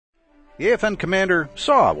The AFN commander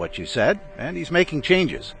saw what you said, and he's making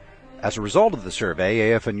changes. As a result of the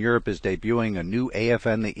survey, AFN Europe is debuting a new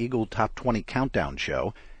AFN the Eagle Top 20 Countdown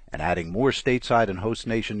show and adding more stateside and host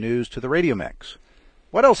nation news to the radio mix.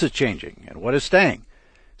 What else is changing, and what is staying?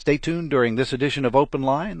 Stay tuned during this edition of Open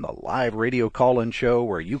Line, the live radio call-in show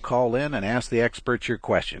where you call in and ask the experts your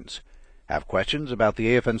questions. Have questions about the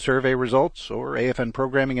AFN survey results or AFN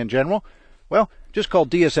programming in general? Well, just call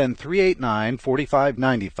DSN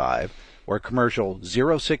 389-4595 or commercial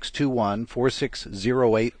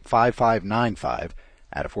 0621-4608-5595,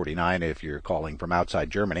 add a 49 if you're calling from outside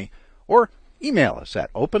Germany, or email us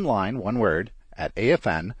at openline, one word, at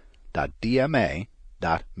afn.dma.mil.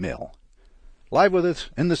 Live with us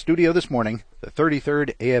in the studio this morning, the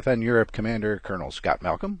 33rd AFN Europe Commander, Colonel Scott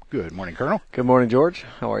Malcolm. Good morning, Colonel. Good morning, George.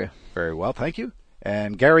 How are you? Very well, thank you.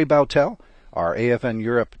 And Gary Bautell, our AFN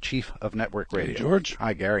Europe Chief of Network Radio. Hey, George.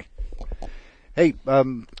 Hi, Gary. Hey,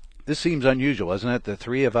 this seems unusual, isn't it? The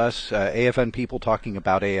three of us, AFN people, talking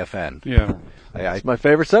about AFN. Yeah. It's my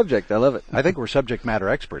favorite subject. I love it. I think we're subject matter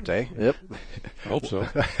experts, eh? Yep. I hope so.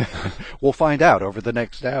 We'll find out over the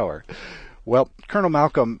next hour. Well, Colonel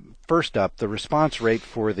Malcolm, first up, the response rate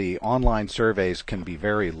for the online surveys can be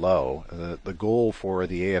very low. The goal for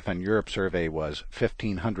the AFN Europe survey was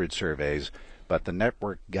 1,500 surveys, but the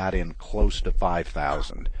network got in close to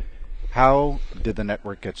 5,000. How did the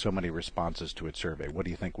network get so many responses to its survey? What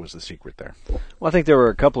do you think was the secret there? Well, I think there were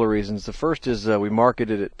a couple of reasons. The first is we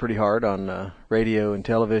marketed it pretty hard on radio and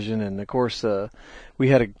television, and of course we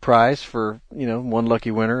had a prize for one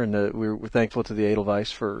lucky winner, and we were thankful to the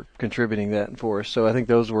Edelweiss for contributing that for us. So I think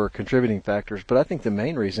those were contributing factors. But I think the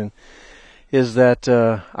main reason is that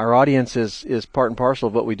our audience is part and parcel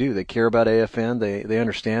of what we do. They care about AFN. They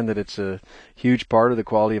understand that it's a huge part of the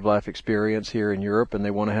quality of life experience here in Europe, and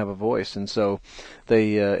they want to have a voice. And so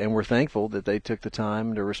and we're thankful that they took the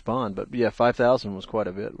time to respond. But yeah, 5,000 was quite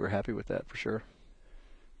a bit. We're happy with that for sure.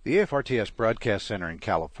 The AFRTS Broadcast Center in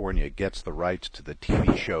California gets the rights to the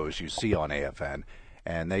TV shows you see on AFN,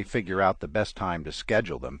 and they figure out the best time to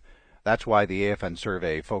schedule them. That's why the AFN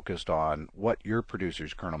survey focused on what your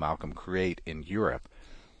producers, Colonel Malcolm, create in Europe.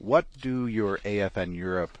 What do your AFN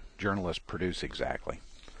Europe journalists produce exactly?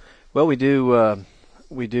 Well, we do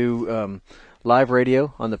live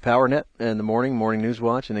radio on the PowerNet in the morning News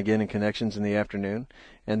Watch, and again in Connections in the afternoon.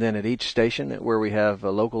 And then at each station where we have a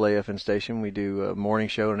local AFN station, we do a morning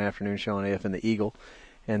show and an afternoon show on AFN the Eagle.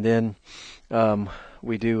 And then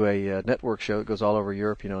we do a network show that goes all over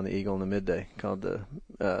Europe, on the Eagle in the midday, called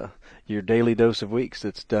Your Daily Dose of Weeks.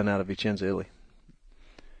 That's done out of Vicenza, Italy.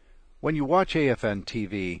 When you watch AFN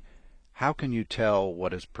TV, how can you tell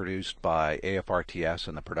what is produced by AFRTS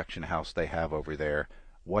and the production house they have over there,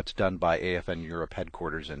 what's done by AFN Europe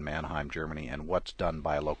headquarters in Mannheim, Germany, and what's done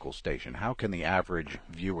by a local station? How can the average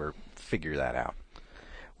viewer figure that out?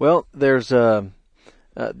 Well, there's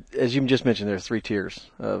as you just mentioned, there are three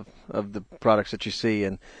tiers of the products that you see,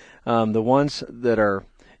 and the ones that are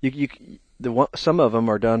some of them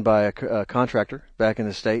are done by a contractor back in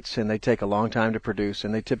the States, and they take a long time to produce,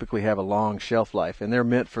 and they typically have a long shelf life, and they're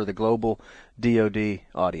meant for the global DoD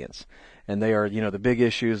audience, and they are the big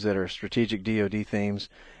issues that are strategic DoD themes.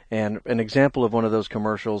 And an example of one of those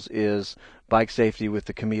commercials is bike safety with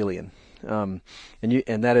the chameleon. And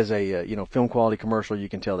that is a film quality commercial. You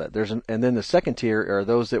can tell that. And then the second tier are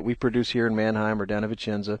those that we produce here in Mannheim or down in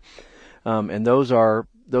Vicenza, and those are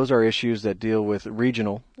issues that deal with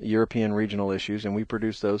European regional issues, and we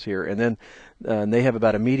produce those here. And then they have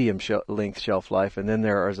about a medium length shelf life. And then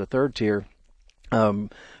there is a third tier,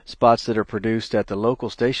 spots that are produced at the local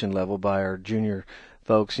station level by our junior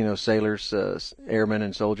folks, sailors, airmen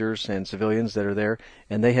and soldiers and civilians that are there,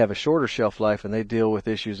 and they have a shorter shelf life, and they deal with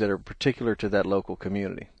issues that are particular to that local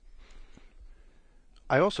community.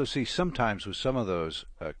 I also see sometimes with some of those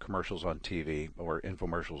commercials on TV or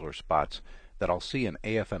infomercials or spots that I'll see an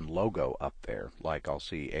AFN logo up there, like I'll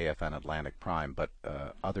see AFN Atlantic Prime, but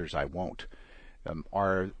others I won't.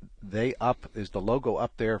 Are they up? Is the logo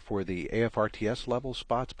up there for the AFRTS level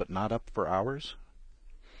spots, but not up for ours?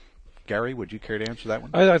 Gary, would you care to answer that one?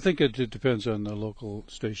 I think it depends on the local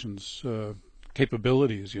station's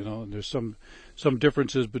capabilities, and there's some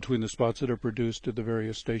differences between the spots that are produced at the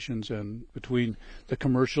various stations and between the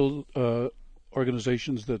commercial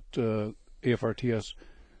organizations that AFRTS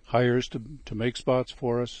hires to make spots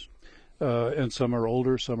for us, and some are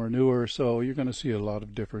older, some are newer, so you're going to see a lot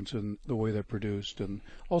of difference in the way they're produced and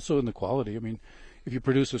also in the quality. I mean, if you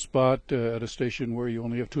produce a spot at a station where you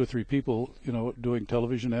only have 2 or 3 people, doing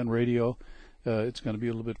television and radio, it's going to be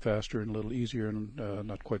a little bit faster and a little easier and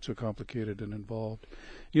not quite so complicated and involved.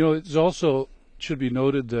 It's also should be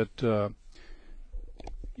noted that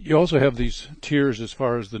You also have these tiers as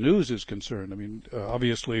far as the news is concerned. I mean,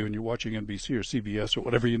 obviously, when you're watching NBC or CBS or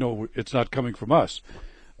whatever, it's not coming from us.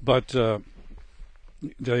 But the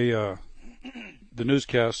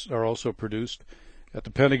newscasts are also produced at the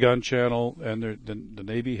Pentagon Channel, and the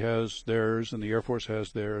Navy has theirs, and the Air Force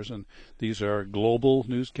has theirs, and these are global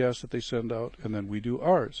newscasts that they send out, and then we do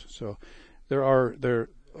ours. So there are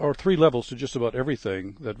 3 levels to just about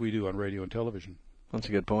everything that we do on radio and television. That's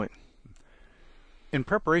a good point. In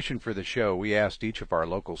preparation for the show, we asked each of our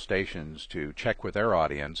local stations to check with their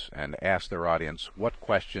audience and ask their audience what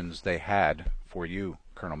questions they had for you,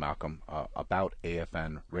 Colonel Malcolm, about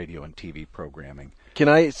AFN radio and TV programming. Can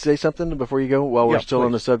I say something before you go while we're still please.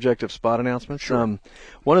 on the subject of spot announcements? Sure.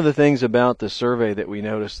 One of the things about the survey that we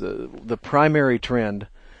noticed, the primary trend,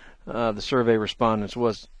 the survey respondents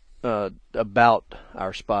was about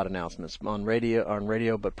our spot announcements on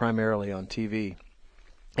radio, but primarily on TV.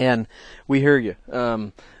 And we hear you.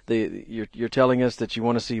 You're telling us that you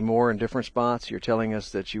want to see more in different spots. You're telling us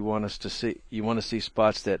that you want to see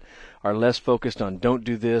spots that are less focused on don't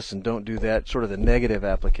do this and don't do that, sort of the negative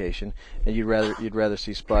application. And you'd rather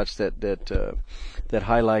see spots that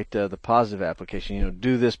highlight the positive application.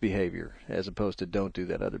 Do this behavior as opposed to don't do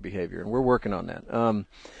that other behavior. And we're working on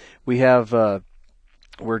that.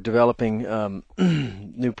 We're developing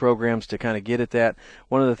new programs to kind of get at that.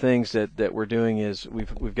 One of the things that we're doing is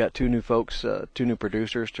we've got 2 new folks, 2 new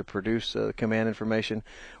producers to produce command information.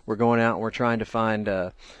 We're going out and we're trying to find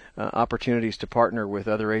opportunities to partner with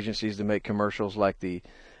other agencies to make commercials, like the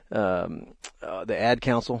Ad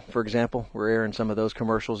Council, for example. We're airing some of those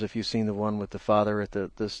commercials. If you've seen the one with the father at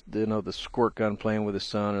the squirt gun playing with his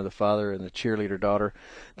son, or the father and the cheerleader daughter,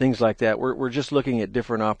 things like that. We're just looking at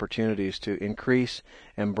different opportunities to increase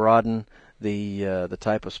and broaden the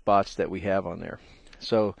type of spots that we have on there.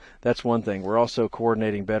 So that's one thing. We're also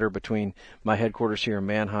coordinating better between my headquarters here in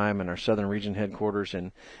Mannheim and our Southern Region headquarters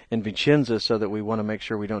in Vicenza, so that we want to make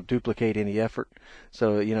sure we don't duplicate any effort.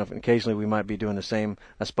 So, occasionally we might be doing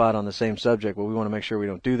a spot on the same subject. Well, we want to make sure we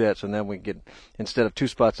don't do that. So then we get, instead of 2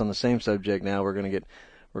 spots on the same subject, now we're going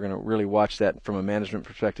to really watch that from a management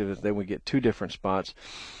perspective. Then we get 2 different spots.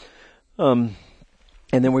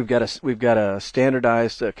 And then we've got a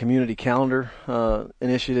standardized community calendar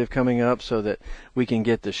initiative coming up, so that we can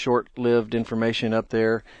get the short-lived information up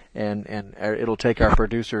there, and it'll take our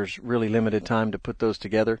producers really limited time to put those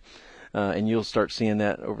together. And you'll start seeing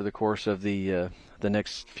that over the course of the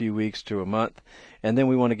next few weeks to a month. And then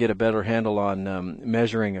we want to get a better handle on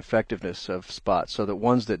measuring effectiveness of spots, so that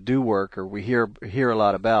ones that do work, or we hear a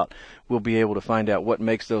lot about, we'll be able to find out what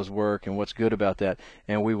makes those work and what's good about that,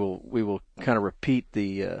 and we will kind of repeat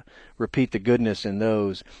the goodness in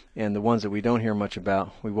those, and the ones that we don't hear much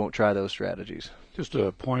about, we won't try those strategies. Just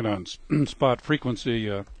a point on spot frequency,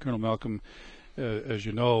 Colonel Malcolm. As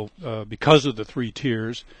you know, because of the 3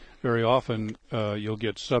 tiers, very often you'll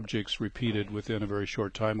get subjects repeated within a very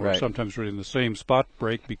short time, or sometimes we're in the same spot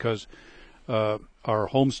break, because our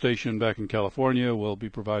home station back in California will be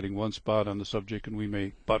providing one spot on the subject, and we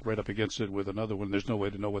may butt right up against it with another one. There's no way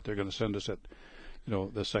to know what they're going to send us at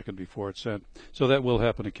the second before it's sent. So that will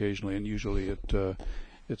happen occasionally, and usually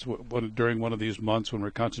it's during one of these months when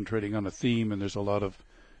we're concentrating on a theme, and there's a lot of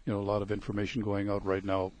information going out right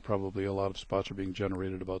now. Probably a lot of spots are being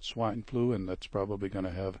generated about swine flu, and that's probably going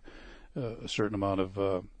to have a certain amount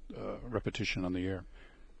of repetition on the air.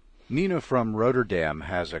 Nina from Rotterdam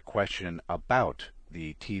has a question about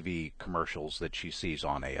the TV commercials that she sees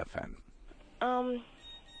on AFN.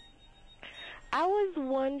 I was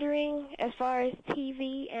wondering, as far as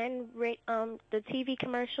TV and the TV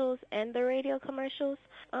commercials and the radio commercials,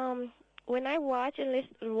 when I watch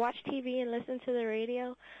TV and listen to the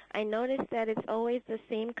radio, I notice that it's always the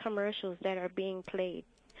same commercials that are being played.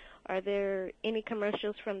 Are there any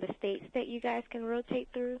commercials from the States that you guys can rotate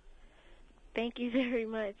through? Thank you very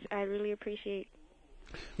much. I really appreciate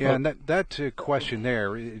it. Yeah, and that question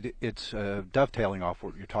there, it's dovetailing off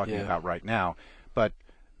what you're talking about right now. But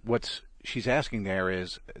what's she's asking there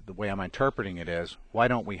is, the way I'm interpreting it is, why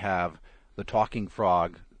don't we have the Talking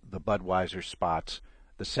Frog, the Budweiser spots,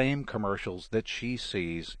 the same commercials that she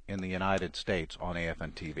sees in the United States on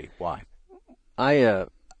AFN TV? Why?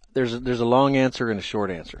 There's a long answer and a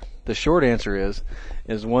short answer. The short answer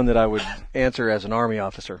is one that I would answer as an Army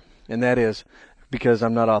officer, and that is because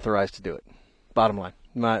I'm not authorized to do it. Bottom line.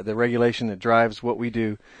 The regulation that drives what we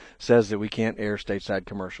do says that we can't air stateside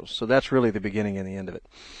commercials. So that's really the beginning and the end of it.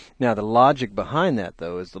 Now, the logic behind that,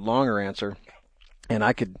 though, is the longer answer, and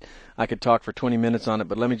I could talk for 20 minutes on it,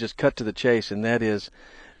 but let me just cut to the chase, and that is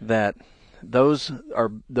that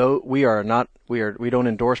we don't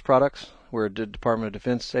endorse products. We're a Department of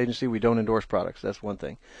Defense agency. We don't endorse products. That's one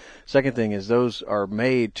thing. Second thing is those are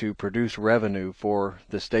made to produce revenue for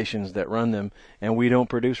the stations that run them, and we don't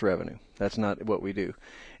produce revenue. That's not what we do.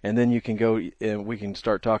 And then you can go and we can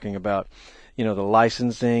start talking about, the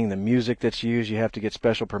licensing, the music that's used, you have to get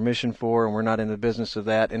special permission for, and we're not in the business of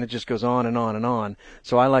that, and it just goes on and on and on.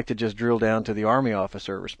 So I like to just drill down to the Army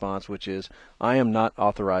officer response, which is, I am not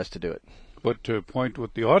authorized to do it. But to point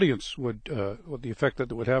what the audience would, what the effect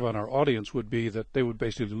that it would have on our audience would be that they would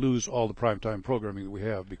basically lose all the primetime programming that we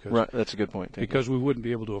have because right, that's a good point. Because we wouldn't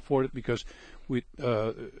be able to afford it because we,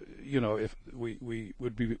 if we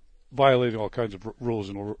would be violating all kinds of rules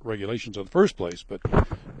and regulations in the first place. But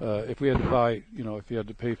if we had to buy, if we had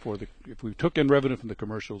to pay for if we took in revenue from the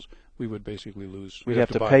commercials, we would basically lose. We'd have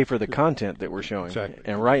to pay for the content that we're showing. Exactly.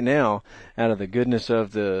 And right now, out of the goodness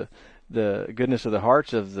of the goodness of the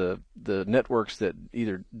hearts of the networks that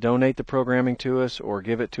either donate the programming to us or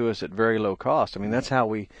give it to us at very low cost. I mean, that's how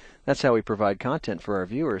we provide content for our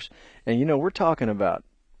viewers. And we're talking about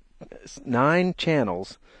 9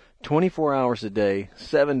 channels, 24 hours a day,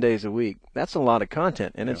 7 days a week. That's a lot of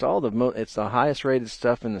content, and it's it's the highest rated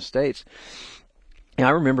stuff in the States. And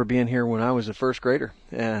I remember being here when I was a first grader,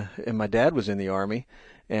 and my dad was in the Army.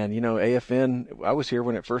 And AFN, I was here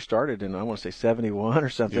when it first started, and I want to say 71 or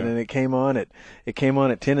something. And it came on at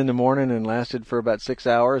 10 in the morning and lasted for about 6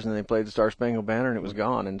 hours, and they played the Star Spangled Banner, and it was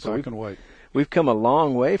gone. And so black and white. We've come a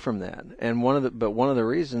long way from that. And one of the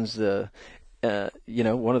reasons one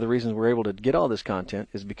of the reasons we're able to get all this content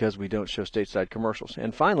is because we don't show stateside commercials.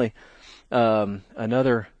 And finally,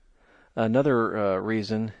 another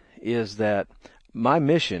reason is that my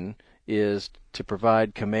mission is to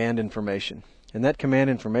provide command information. And that command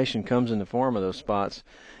information comes in the form of those spots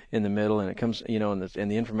in the middle, and it comes, in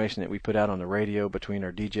the information that we put out on the radio between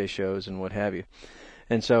our DJ shows and what have you.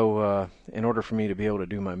 And so, in order for me to be able to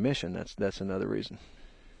do my mission, that's another reason.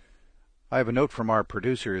 I have a note from our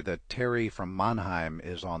producer that Terry from Mannheim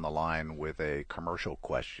is on the line with a commercial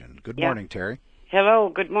question. Good morning, Terry. Hello,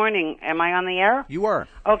 good morning. Am I on the air? You are.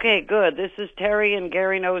 Okay, good. This is Terry, and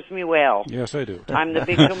Gary knows me well. Yes, I do. I'm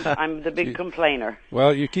the big complainer.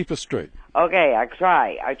 Well, you keep us straight. Okay, I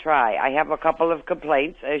try. I have a couple of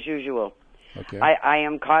complaints, as usual. Okay. I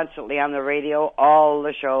am constantly on the radio, all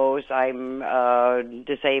the shows. I'm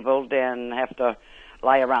disabled and have to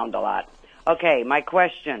lie around a lot. Okay, my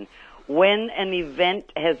question. When an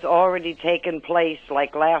event has already taken place,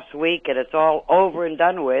 like last week, and it's all over and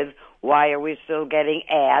done with, why are we still getting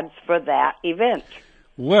ads for that event?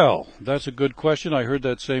 Well, that's a good question. I heard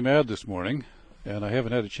that same ad this morning, and I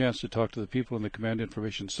haven't had a chance to talk to the people in the command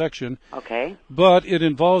information section. Okay. But it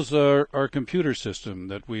involves our computer system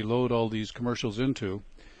that we load all these commercials into,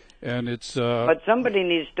 and it's... but somebody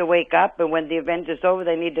needs to wake up, and when the event is over,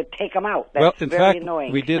 they need to take them out. That's well, in very fact,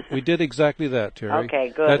 annoying. we did exactly that, Terry. Okay,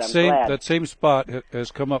 good. I'm glad. That same spot has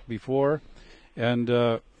come up before,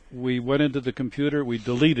 and we went into the computer, we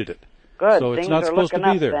deleted it. Good. So Things it's not are supposed to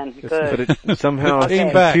looking be up there. Then. Good. But it somehow, on Came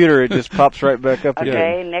the back. computer, it just pops right back up again.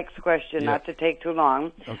 Okay, next question, not to take too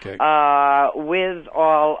long. Okay. With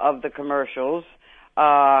all of the commercials,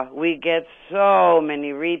 we get so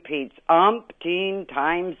many repeats, umpteen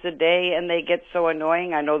times a day, and they get so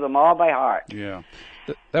annoying. I know them all by heart. Yeah.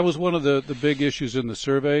 That was one of the big issues in the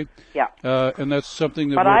survey. Yeah. And that's something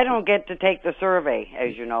that... But I don't get to take the survey,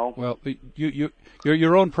 as you know. Well,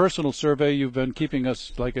 your own personal survey, you've been keeping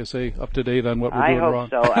us, like I say, up to date on what we're doing wrong.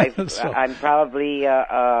 I hope so. I'm probably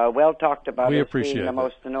well talked about we as appreciate being the that.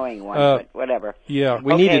 most annoying one, but whatever. Yeah.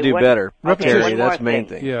 We need to do better. Repetition. That's the main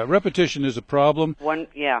thing. Yeah, repetition is a problem.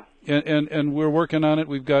 And we're working on it.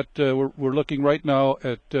 We've got we're looking right now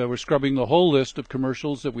at we're scrubbing the whole list of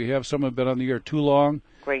commercials that we have. Some have been on the air too long.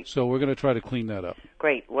 Great. So we're going to try to clean that up.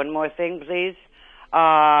 Great. One more thing, please.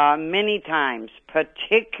 Many times,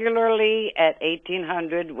 particularly at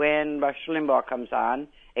 1800 when Rush Limbaugh comes on,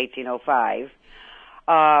 1805,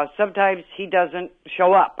 sometimes he doesn't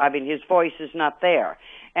show up. I mean, his voice is not there.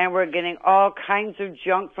 And we're getting all kinds of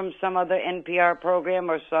junk from some other NPR program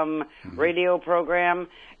or some radio program,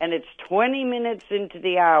 and it's 20 minutes into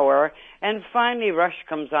the hour, and finally Rush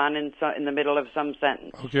comes on in the middle of some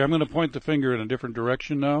sentence. Okay, I'm going to point the finger in a different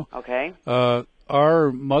direction now. Okay.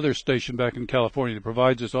 Our mother station back in California that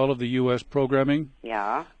provides us all of the U.S. programming,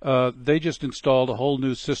 yeah, they just installed a whole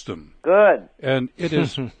new system. Good. And it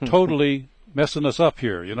is totally messing us up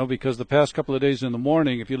here, because the past couple of days in the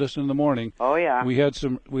morning, if you listen in the morning, oh yeah, we had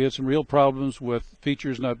some real problems with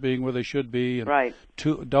features not being where they should be, and right.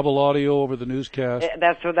 Double audio over the newscast.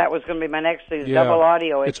 That was going to be my next thing. Yeah. Double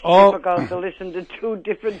audio. It's all difficult to listen to two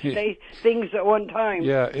different things at one time.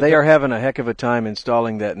 Yeah, they are having a heck of a time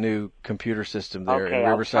installing that new computer system there in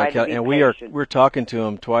Riverside, California, and we're talking to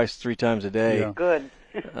them 2-3 times a day. Yeah. Good.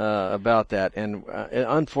 About that, and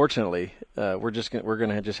unfortunately, we're going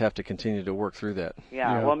to just have to continue to work through that.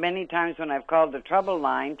 Yeah. Well, many times when I've called the trouble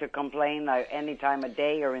line to complain any time of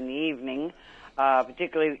day or in the evening,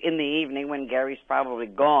 particularly in the evening when Gary's probably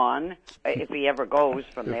gone, if he ever goes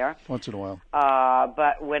from there. Once in a while.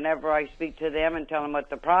 But whenever I speak to them and tell them what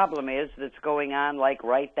the problem is that's going on, like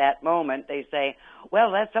right that moment, they say,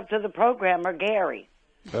 well, that's up to the programmer, Gary.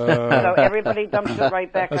 So everybody dumps it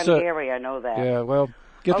right back on Gary, I know that. Yeah, well,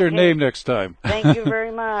 get their name next time. Thank you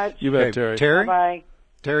very much. You bet, Terry. Terry? Bye-bye.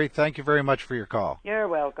 Terry, thank you very much for your call. You're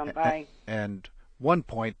welcome. Bye. And one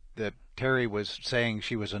point that Terry was saying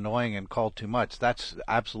she was annoying and called too much, that's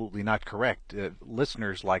absolutely not correct.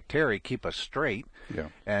 Listeners like Terry keep us straight,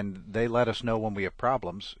 and they let us know when we have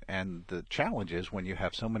problems. And the challenge is when you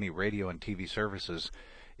have so many radio and TV services,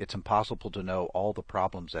 it's impossible to know all the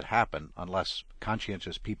problems that happen unless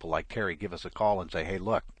conscientious people like Terry give us a call and say, hey,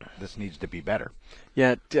 look, this needs to be better.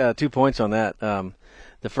 Yeah, 2 points on that.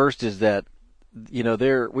 The first is that,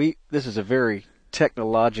 this is a very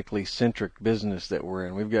technologically centric business that we're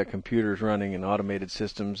in. We've got computers running and automated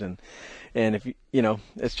systems, and if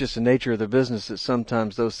it's just the nature of the business that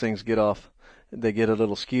sometimes those things they get a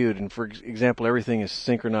little skewed. And for example, everything is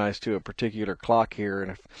synchronized to a particular clock here,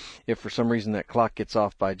 and if for some reason that clock gets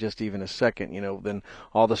off by just even a second, then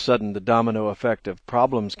all of a sudden the domino effect of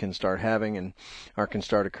problems can start can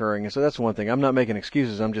start occurring. And so that's one thing. I'm not making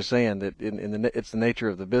excuses. I'm just saying that it's the nature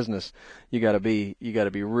of the business. You got to be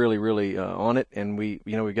really, really on it. And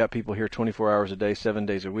we've got people here 24 hours a day, 7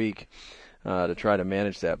 days a week to try to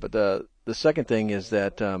manage that. But the second thing is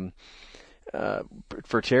that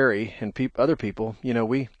for Terry and other people,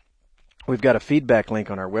 we've got a feedback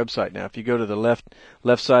link on our website now. If you go to the left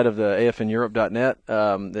side of the AFNEurope.net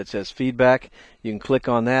that says feedback, you can click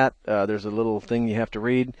on that. There's a little thing you have to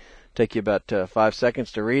read. Take you about 5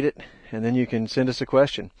 seconds to read it, and then you can send us a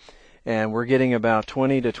question. And we're getting about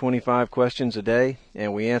 20 to 25 questions a day,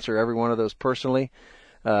 and we answer every one of those personally.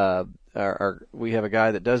 We have a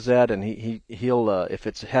guy that does that, and he'll if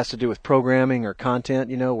it has to do with programming or content,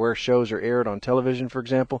 where shows are aired on television, for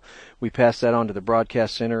example, we pass that on to the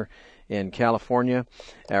broadcast center in California,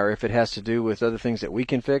 or if it has to do with other things that we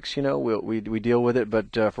can fix, we deal with it.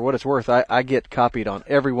 But for what it's worth, I get copied on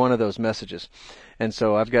every one of those messages, and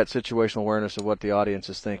so I've got situational awareness of what the audience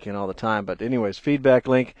is thinking all the time. But anyways, feedback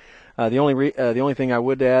link. The only thing I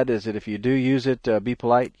would add is that if you do use it, be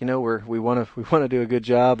polite. We want to do a good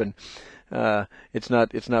job, and it's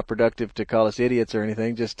not productive to call us idiots or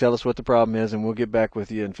anything. Just tell us what the problem is, and we'll get back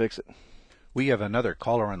with you and fix it. We have another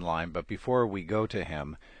caller in line, but before we go to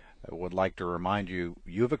him, I would like to remind you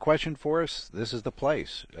have a question for us? This is the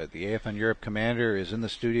place. The AFN Europe commander is in the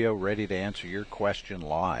studio ready to answer your question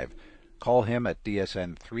live. Call him at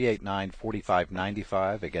DSN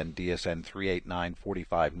 389-4595. Again, DSN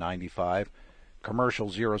 389-4595.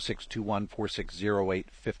 Commercial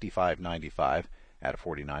 0621-4608-5595. Add a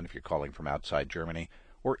 49 if you're calling from outside Germany.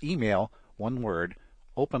 Or email, one word,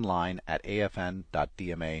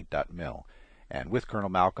 openline@afn.dma.mil. And with Colonel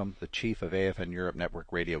Malcolm, the chief of AFN Europe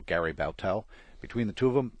Network Radio, Gary Bautell. Between the two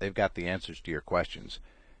of them, they've got the answers to your questions.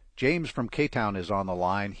 James from K-Town is on the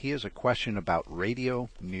line. He has a question about radio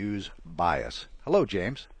news bias. Hello,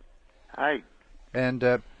 James. Hi. And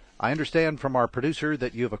I understand from our producer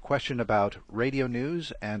that you have a question about radio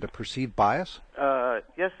news and a perceived bias?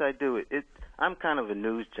 Yes, I do. I'm kind of a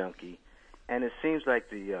news junkie, and it seems like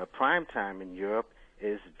the prime time in Europe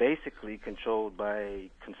is basically controlled by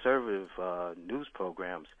conservative news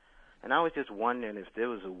programs. And I was just wondering if there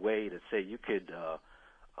was a way that, say, you could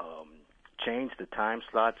change the time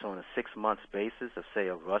slots on a 6-month basis of, say,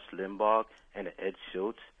 a Rush Limbaugh and an Ed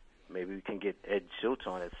Schultz. Maybe we can get Ed Schultz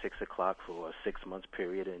on at 6 o'clock for a 6-month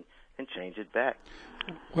period and change it back.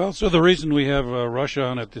 Well, so the reason we have Rush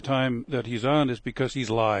on at the time that he's on is because he's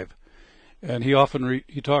live. And he often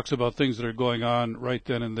he talks about things that are going on right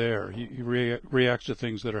then and there. He reacts to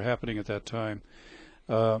things that are happening at that time.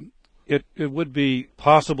 It would be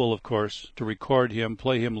possible, of course, to record him,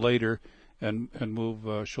 play him later, and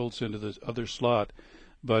move Schultz into the other slot.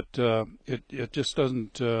 But it just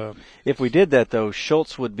doesn't. If we did that, though,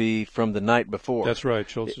 Schultz would be from the night before. That's right,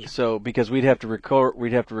 Schultz. So because we'd have to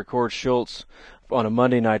record Schultz on a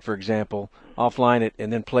Monday night, for example, offline it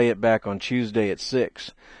and then play it back on Tuesday at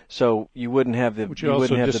 6. So you wouldn't have the which you also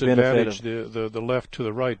wouldn't have the benefit of the left to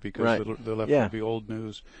the right, because right. the left Yeah. would be old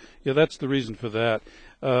news. Yeah, that's the reason for that.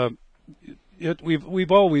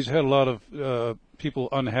 We've always had a lot of people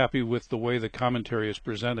unhappy with the way the commentary is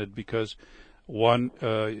presented, because one,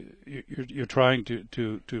 you're trying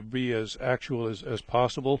to be as actual as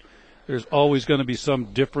possible. There's always going to be some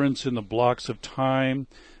difference in the blocks of time.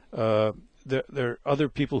 There are other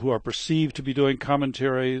people who are perceived to be doing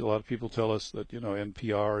commentary. A lot of people tell us that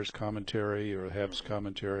NPR is commentary or HEB's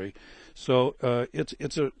commentary. So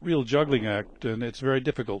it's a real juggling act, and it's very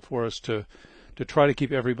difficult for us to try to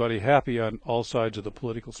keep everybody happy on all sides of the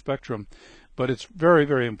political spectrum. But it's very,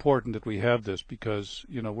 very important that we have this, because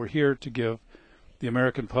we're here to give the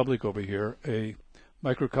American public over here a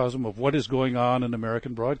microcosm of what is going on in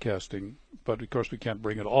American broadcasting. But of course we can't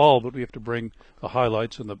bring it all, but we have to bring the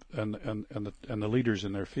highlights and the leaders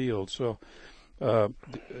in their field. So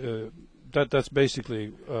that's basically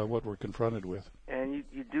what we're confronted with. And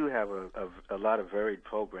you do have a lot of varied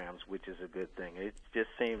programs, which is a good thing. It just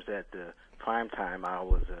seems that the primetime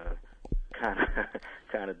hours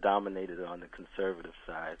kind of dominated on the conservative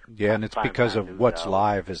side. Yeah, and it's because of what's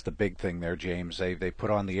live is the big thing there, James. They put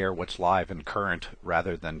on the air what's live and current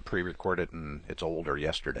rather than pre-recorded and it's old or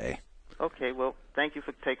yesterday. Okay, well, thank you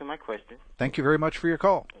for taking my question. Thank you very much for your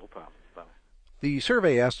call. No problem. Bye. The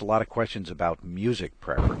survey asked a lot of questions about music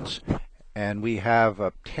preference, and we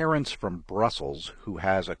have Terrence from Brussels who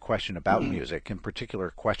has a question about music, in particular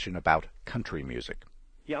a question about country music.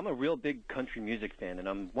 Yeah, I'm a real big country music fan, and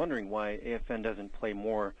I'm wondering why AFN doesn't play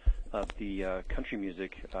more of the country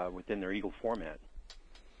music within their Eagle format.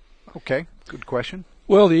 Okay, good question.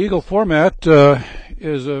 Well, the Eagle format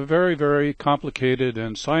is a very, very complicated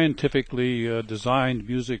and scientifically designed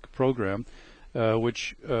music program,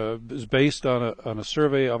 which is based on a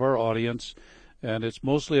survey of our audience, and it's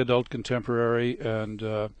mostly adult contemporary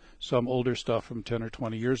and some older stuff from 10 or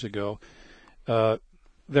 20 years ago.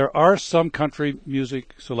 There are some country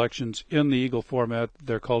music selections in the Eagle format.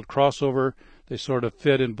 They're called crossover. They sort of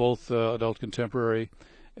fit in both adult contemporary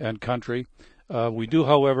and country. We do,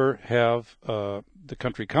 however, have the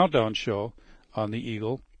Country Countdown show on the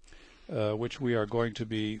Eagle, which we are going to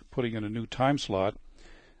be putting in a new time slot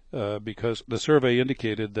because the survey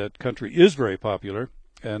indicated that country is very popular.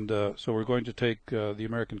 And so we're going to take the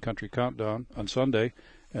American Country Countdown on Sunday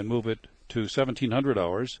and move it to 1700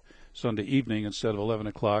 hours Sunday evening instead of 11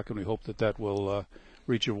 o'clock, and we hope that will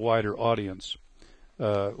reach a wider audience.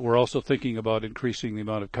 We're also thinking about increasing the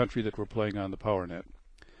amount of country that we're playing on the PowerNet.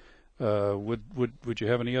 Would you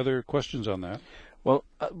have any other questions on that? Well,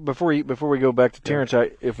 before we go back to Terrence,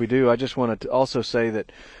 if we do, I just wanted to also say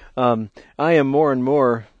that I am more and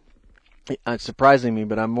more, it's surprising me,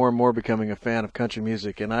 but I'm more and more becoming a fan of country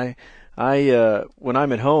music. And I when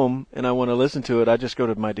I'm at home and I want to listen to it, I just go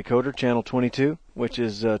to my decoder, channel 22, which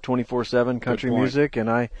is 24/7 country music, and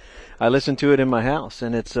I listen to it in my house.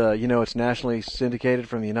 And it's it's nationally syndicated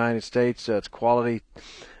from the United States. It's quality,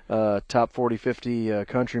 top 40, 50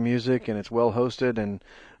 country music, and it's well hosted.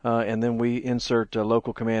 And then we insert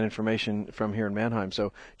local command information from here in Mannheim.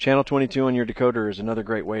 So channel 22 on your decoder is another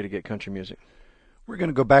great way to get country music. We're going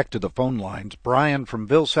to go back to the phone lines. Brian from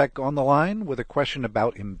Vilsec on the line with a question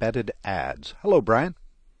about embedded ads. Hello, Brian.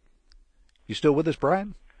 You still with us,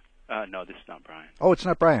 Brian? No, this is not Brian. Oh, it's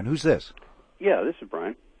not Brian. Who's this? Yeah, this is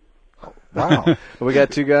Brian. Oh, wow. We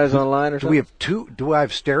got two guys on the line or something? Do we have two? Do I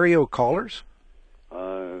have stereo callers?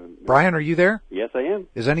 Brian, are you there? Yes, I am.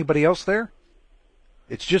 Is anybody else there?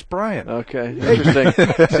 It's just Brian. Okay, interesting.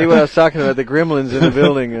 See what I was talking about, the gremlins in the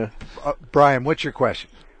building. Brian, what's your question?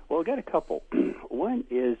 Well, I've got a couple. One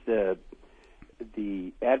is the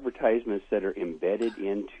advertisements that are embedded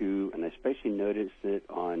into, and I especially noticed it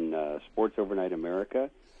on Sports Overnight America,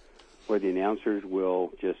 where the announcers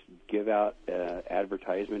will just give out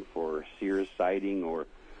advertisement for Sears siding or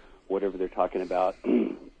whatever they're talking about,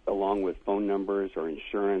 along with phone numbers or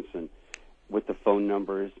insurance and with the phone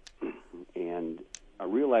numbers. And I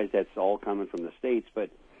realize that's all coming from the States, but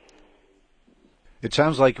it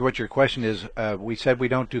sounds like what your question is, we said we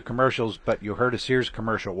don't do commercials, but you heard a Sears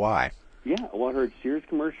commercial. Why? Yeah, well, I heard Sears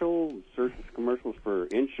commercials for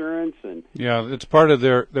insurance, and yeah, it's part of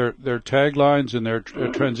their taglines and their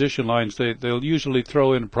transition lines. They'll usually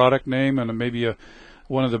throw in a product name and maybe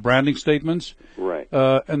one of the branding statements. Right.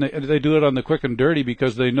 And they do it on the quick and dirty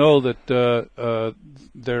because they know that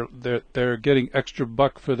they're getting extra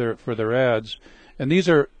buck for their ads, and these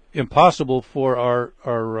are impossible for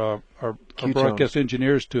our broadcast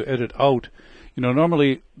engineers to edit out.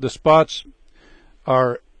 Normally the spots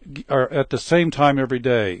are are at the same time every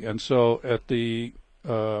day. And so at the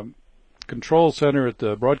control center, at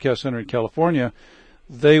the broadcast center in California,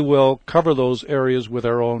 they will cover those areas with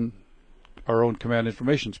our own command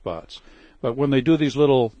information spots. But when they do these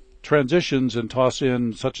little transitions and toss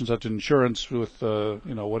in such and such insurance with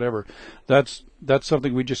whatever, that's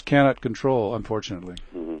something we just cannot control, unfortunately.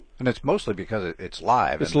 Mm-hmm. And it's mostly because it's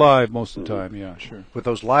live. It's live most of the time, yeah, sure. With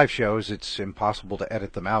those live shows, it's impossible to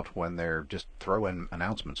edit them out when they're just throwing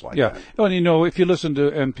announcements like that. Yeah, and if you listen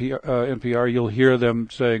to NPR, you'll hear them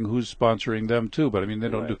saying who's sponsoring them too. But I mean, they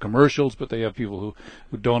don't do commercials, but they have people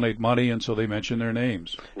who donate money, and so they mention their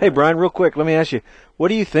names. Hey, Brian, real quick, let me ask you, what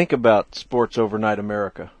do you think about Sports Overnight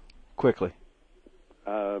America? Quickly.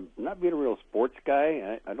 Not being a real sports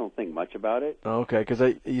guy, I don't think much about it. Oh, okay,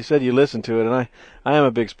 because you said you listened to it, and I am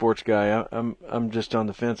a big sports guy. I'm just on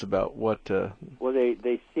the fence about what. Well,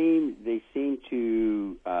 they seem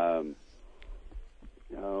to. Well,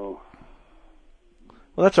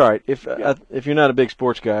 that's all right. If you're not a big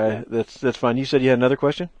sports guy, that's fine. You said you had another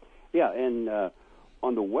question? Yeah, and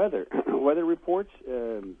on the weather reports,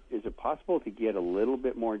 is it possible to get a little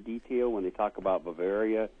bit more detail when they talk about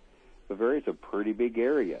Bavaria? Bavaria's a pretty big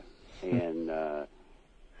area, and it's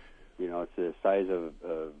the size of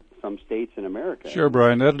some states in America. Sure,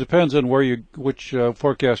 Brian. That depends on which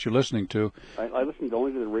forecast you're listening to. I listen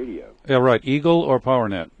only to the radio. Yeah, right. Eagle or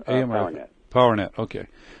PowerNet? PowerNet. PowerNet. Okay.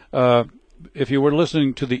 If you were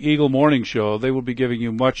listening to the Eagle Morning Show, they will be giving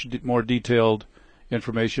you much more detailed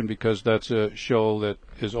information because that's a show that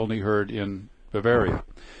is only heard in Bavaria,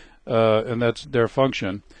 and that's their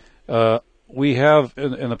function. We have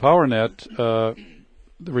in the PowerNet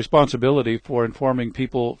the responsibility for informing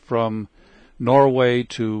people from Norway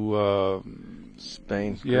to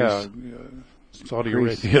Spain. Yeah, Saudi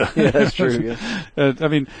Arabia. Yeah, that's true.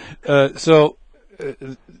 Yeah. So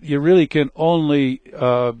you really can only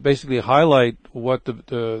basically highlight what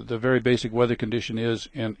the very basic weather condition is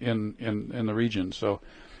in the region. So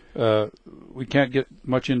we can't get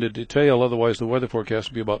much into detail, otherwise the weather forecast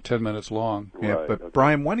will be about 10 minutes long. Yeah, Right, but okay.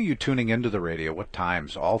 Brian, when are you tuning into the radio? What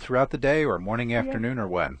times? All throughout the day, or morning, afternoon, or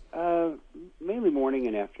when? Mainly morning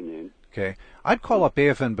and afternoon. Okay. I'd call up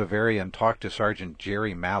AFN Bavaria and talk to Sergeant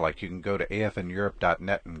Jerry Malik. You can go to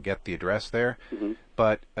afneurope.net and get the address there. Mm-hmm.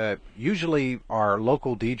 But usually our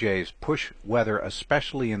local DJs push weather,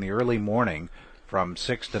 especially in the early morning from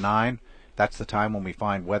 6 to 9. That's the time when we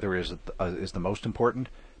find weather is the most important.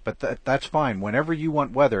 But that's fine. Whenever you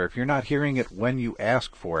want weather, if you're not hearing it when you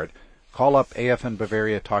ask for it, call up AFN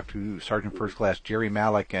Bavaria, talk to Sergeant First Class Jerry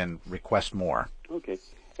Malik, and request more. Okay.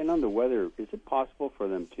 And on the weather, is it possible for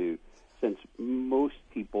them to, since most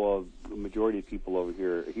people, the majority of people over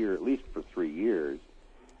here are here at least for 3 years,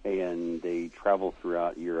 and they travel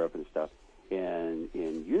throughout Europe and stuff, and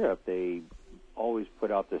in Europe they always put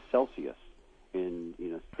out the Celsius. In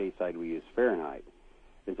stateside we use Fahrenheit.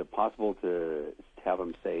 Is it possible to have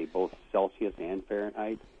them say both Celsius and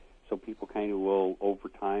Fahrenheit, so people kind of will over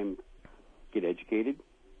time get educated?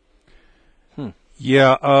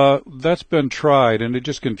 Yeah, that's been tried, and it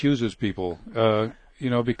just confuses people.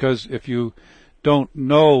 Because if you don't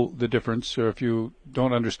know the difference, or if you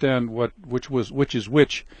don't understand which is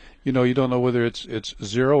which, you don't know whether it's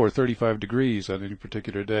 0 or 35 degrees on any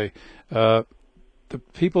particular day. The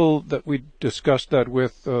people that we discussed that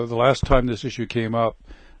with the last time this issue came up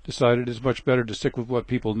decided it's much better to stick with what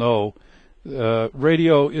people know.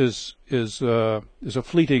 Radio is a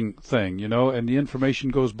fleeting thing, and the information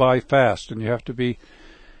goes by fast, and you have to be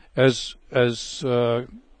as to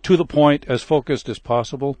the point, as focused as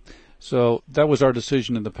possible. So that was our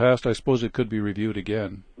decision in the past. I suppose it could be reviewed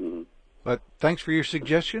again. Mm-hmm. But thanks for your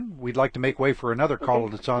suggestion. We'd like to make way for another caller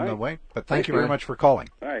that's on the way. But thank you very much for calling.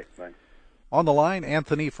 All right, bye. On the line,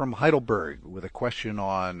 Anthony from Heidelberg with a question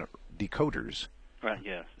on decoders. Right,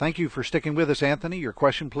 yes. Thank you for sticking with us, Anthony. Your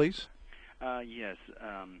question, please. Yes.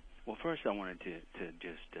 Well, first I wanted to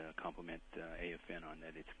just compliment AFN on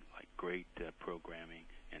that. It's like great programming,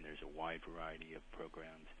 and there's a wide variety of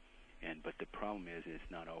programs. But the problem is it's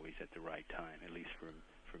not always at the right time, at least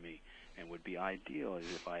for me. And would be ideal is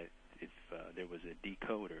if there was a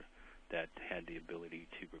decoder that had the ability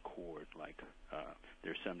to record. Like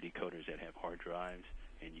there's some decoders that have hard drives,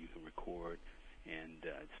 and you can record, and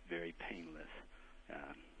it's very painless.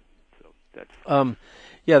 So that's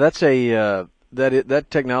that's a that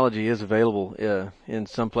technology is available in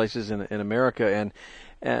some places in America, and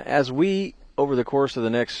as we over the course of the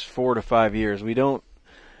next 4 to 5 years, we don't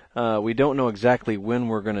know exactly when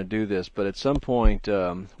we're going to do this, but at some point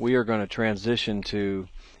we are going to transition to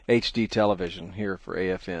HD television here for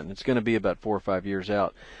AFN. It's going to be about 4 or 5 years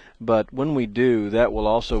out, But when we do, that will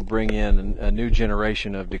also bring in a new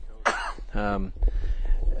generation of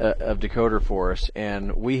decoder for us.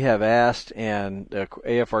 And we have asked, and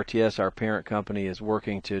AFRTS, our parent company, is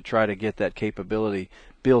working to try to get that capability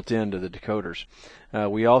built into the decoders.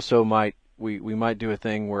 We also might do a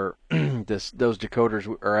thing where those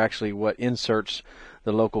decoders are actually what inserts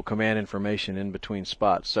the local command information in between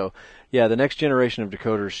spots. So, yeah, the next generation of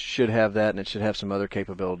decoders should have that, and it should have some other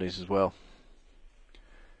capabilities as well.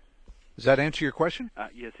 Does that answer your question?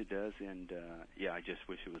 Yes, it does. And, I just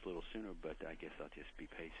wish it was a little sooner, but I guess I'll just be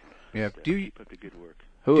patient. Yeah. But, keep up the good work.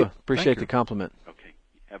 Appreciate the compliment. Okay.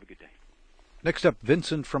 Have a good day. Next up,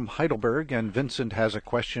 Vincent from Heidelberg, and Vincent has a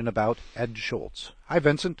question about Ed Schultz. Hi,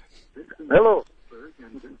 Vincent. Hello.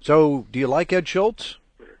 So, do you like Ed Schultz?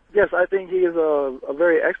 Yes, I think he is a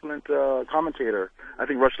very excellent commentator. I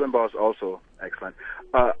think Rush Limbaugh is also excellent.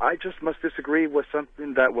 I just must disagree with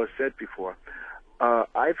something that was said before.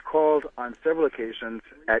 I've called on several occasions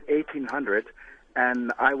at 1800,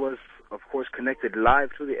 and I was, of course, connected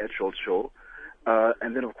live to the Ed Schultz show.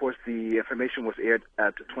 And then, of course, the information was aired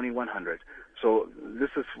at 2100. So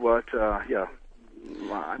this is what,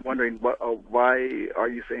 I'm wondering, why are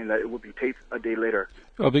you saying that it would be taped a day later?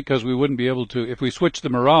 Well, because we wouldn't be able to, if we switched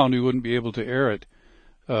them around, we wouldn't be able to air it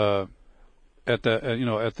at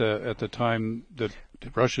the time that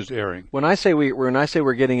Rush is airing. When I say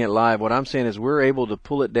we're getting it live, what I'm saying is we're able to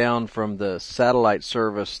pull it down from the satellite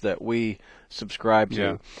service that we subscribe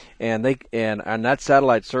to, and that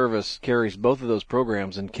satellite service carries both of those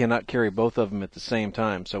programs and cannot carry both of them at the same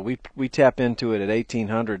time. So we tap into it at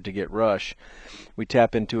 1800 to get Rush. We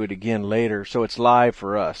tap into it again later, so it's live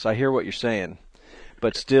for us. I hear what you're saying,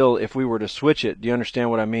 but still, if we were to switch it, do you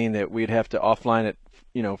understand what I mean? That we'd have to offline it,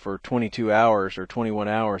 for 22 hours or 21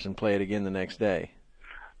 hours and play it again the next day.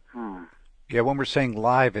 Yeah, when we're saying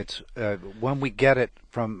live, it's when we get it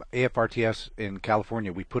from AFRTS in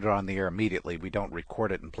California, we put it on the air immediately. We don't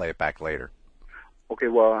record it and play it back later. Okay,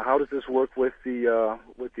 well, how does this work with the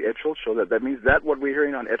Ed Schultz show? That means that what we're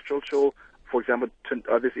hearing on Ed Schultz show, for example,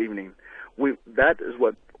 this evening, that is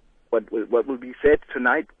what will be said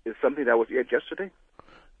tonight is something that was aired yesterday.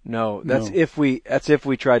 No, that's if we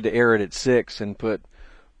tried to air it at 6 and put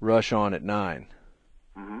Rush on at 9.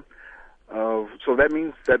 Mm-hmm. So that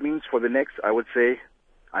means for the next, I would say,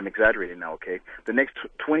 I'm exaggerating now, okay? The next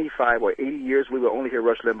 25 or 80 years, we will only hear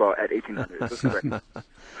Rush Limbaugh at 1800. Is this correct?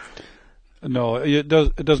 No, it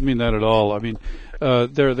doesn't mean that at all. I mean,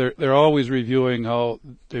 they're always reviewing how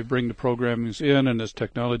they bring the programmings in, and as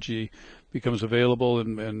technology becomes available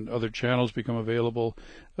and other channels become available,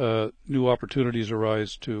 new opportunities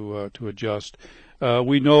arise to adjust.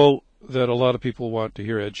 We know that a lot of people want to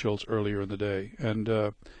hear Ed Schultz earlier in the day,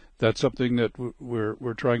 and that's something that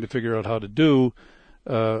we're trying to figure out how to do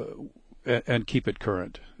and keep it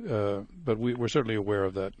current. But we're certainly aware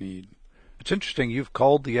of that need. It's interesting. You've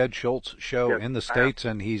called the Ed Schultz show in the States,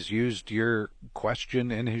 and he's used your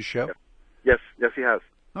question in his show? Yes, he has.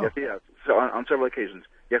 Oh. Yes, he has. So on several occasions.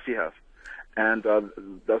 Yes, he has. And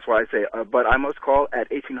that's why I say, but I must call at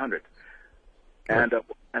 1800. And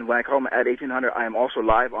when I call him at 1800, I am also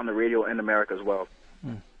live on the radio in America as well.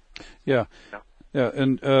 Yeah.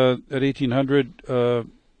 And at 1800... Our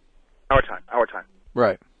time.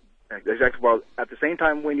 Right. Exactly. Well, at the same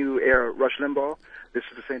time when you air Rush Limbaugh, this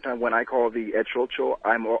is the same time when I call the Ed Schultz show.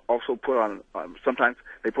 I'm also put on, sometimes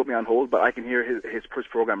they put me on hold, but I can hear his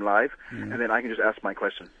program live, and then I can just ask my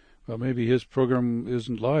question. Well, maybe his program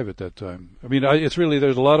isn't live at that time. I mean, it's really,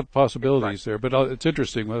 there's a lot of possibilities there, but it's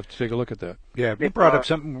interesting. We'll have to take a look at that. Yeah, you brought up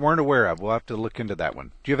something we weren't aware of. We'll have to look into that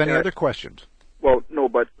one. Do you have any other questions? Well, no,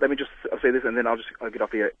 but let me just say this, and then I'll get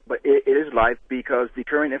off the air. But it is live because the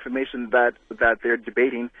current information that they're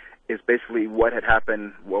debating is basically what had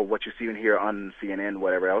happened, well, what you see and hear on CNN,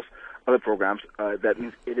 whatever else, other programs. That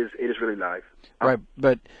means it is really live. Right,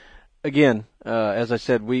 but again, as I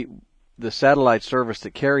said, the satellite service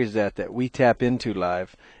that carries that we tap into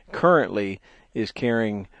live currently is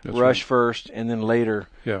carrying Rush first and then later.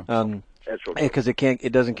 Yeah. Because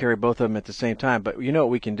it doesn't carry both of them at the same time. But you know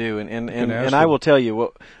what we can do, and I will tell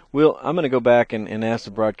you I'm going to go back and ask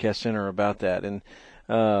the broadcast center about that, and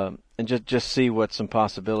just see what some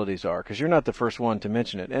possibilities are, because you're not the first one to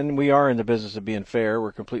mention it, and we are in the business of being fair.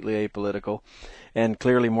 We're completely apolitical, and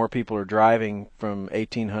clearly more people are driving from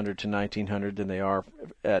 1800 to 1900 than they are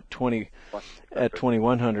at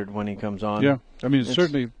 2100 when he comes on. Yeah, I mean it's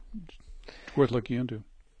certainly worth looking into.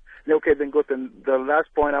 Okay, then good. Then the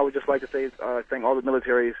last point I would just like to say is thank all the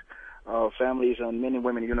military's families and men and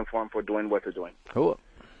women in uniform for doing what they're doing. Cool.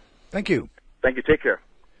 Thank you. Thank you. Take care.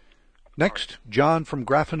 Next, John from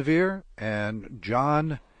Grafenweer, and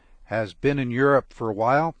John has been in Europe for a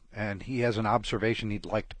while, and he has an observation he'd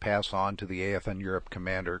like to pass on to the AFN Europe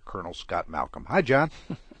commander, Colonel Scott Malcolm. Hi, John.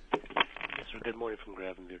 Yes, sir. Good morning from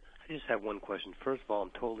Gravenville. I just have one question. First of all,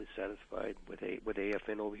 I'm totally satisfied with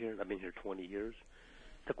AFN over here. I've been here 20 years.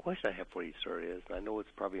 The question I have for you, sir, is, I know it's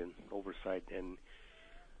probably an oversight, and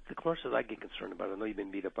the commercials I get concerned about, I know you've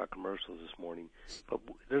been beat up by commercials this morning, but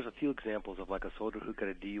there's a few examples of like a soldier who got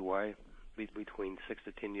a DUI between 6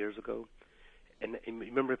 to 10 years ago. And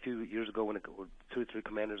remember a few years ago when 2 or 3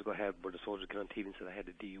 commanders ago had where the soldiers came on TV and said I had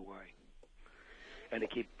a DUI, and they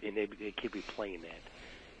keep replaying that.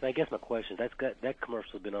 And I guess my question is, that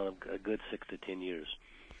commercial has been on a good 6 to 10 years.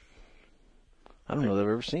 I don't know that I've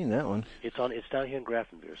ever seen that one. It's down here in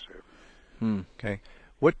Grafenberg, sir. Okay.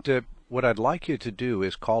 What I'd like you to do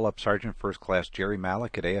is call up Sergeant First Class Jerry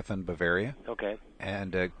Malik at AFN Bavaria. Okay.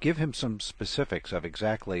 And give him some specifics of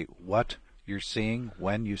exactly what you're seeing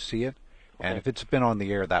when you see it. And if it's been on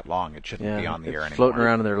the air that long, it shouldn't be on the air anymore. It's floating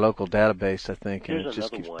around in their local database, I think, and it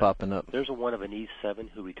just keeps popping up. There's one of an E7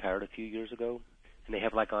 who retired a few years ago, and they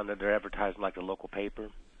have like on their advertising like the local paper,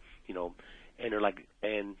 and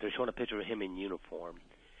they're showing a picture of him in uniform.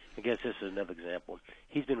 I guess this is another example.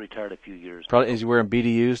 He's been retired a few years. Probably is he wearing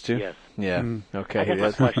BDUs too? Yes. Yeah. Okay. I guess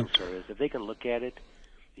my question, sir, is if they can look at it,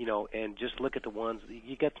 and just look at the ones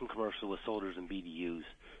you got some commercials with soldiers and BDUs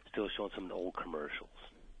still showing some of the old commercials.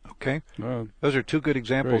 Okay, those are 2 good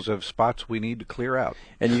examples of spots we need to clear out.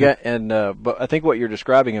 And but I think what you're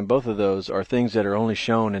describing in both of those are things that are only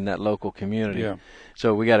shown in that local community. Yeah.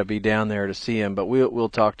 So we got to be down there to see them. But we'll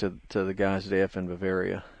talk to the guys at AFN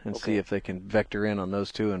Bavaria and see if they can vector in on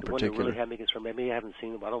those 2 in particular. The one that really had me concerned, maybe I haven't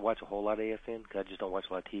seen them. I don't watch a whole lot of AFN because I just don't watch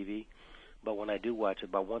a lot of TV. But when I do watch it,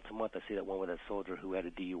 about once a month, I see that one with that soldier who had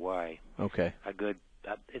a DUI. Okay.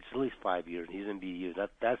 It's at least 5 years, and he's in BDU.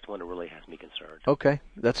 That's the one that really has me concerned. Okay.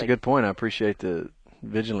 That's a good point. I appreciate the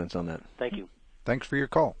vigilance on that. Thank you. Thanks for your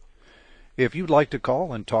call. If you'd like to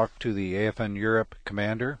call and talk to the AFN Europe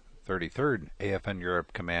Commander, 33rd AFN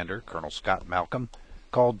Europe Commander, Colonel Scott Malcolm,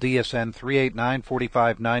 call DSN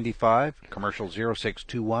 389-4595, commercial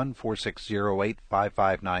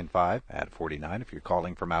 0621-4608-5595, add 49 if you're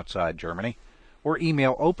calling from outside Germany, or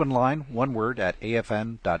email openline, one word, at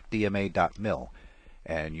afn.dma.mil.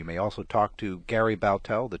 And you may also talk to Gary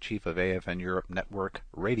Bautell, the chief of AFN Europe Network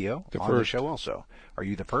Radio, the show also. Are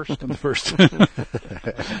you the first? I'm the first.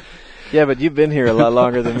 Yeah, but you've been here a lot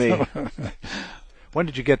longer than me. When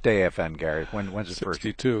did you get to AFN, Gary? When's it first?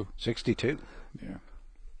 62. 62? Yeah.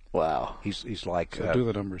 Wow. He's like... So do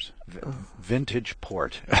the numbers. Vintage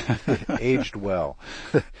port. Aged well.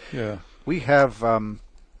 Yeah. We have...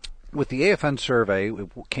 with the AFN survey, it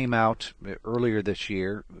came out earlier this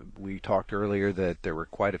year. We talked earlier that there were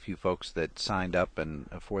quite a few folks that signed up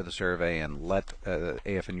for the survey and let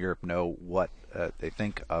AFN Europe know what they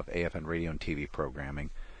think of AFN radio and TV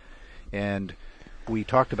programming. And we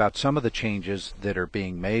talked about some of the changes that are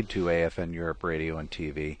being made to AFN Europe radio and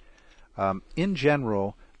TV. In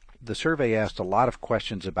general, the survey asked a lot of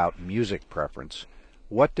questions about music preference.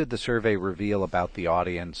 What did the survey reveal about the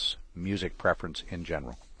audience music preference in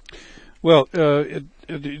general? Well, it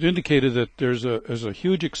indicated that there's a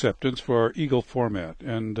huge acceptance for our Eagle format,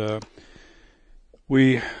 and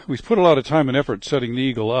we put a lot of time and effort setting the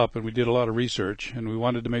Eagle up, and we did a lot of research, and we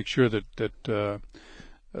wanted to make sure that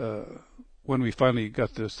when we finally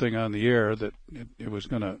got this thing on the air, that it was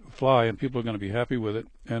going to fly and people are going to be happy with it,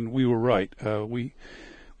 and we were right. We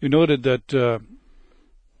noted that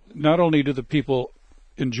not only do the people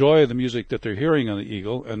enjoy the music that they're hearing on the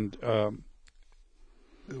Eagle, and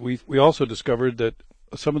we also discovered that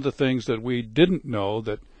some of the things that we didn't know,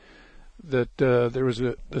 that there was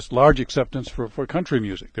this large acceptance for country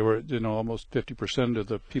music. There were almost 50% of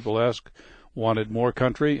the people asked wanted more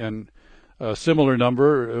country, and a similar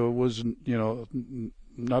number was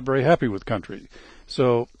not very happy with country.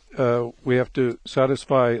 So we have to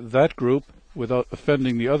satisfy that group without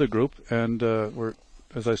offending the other group, and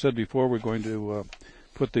as I said before, we're going to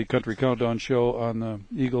put the Country Countdown show on the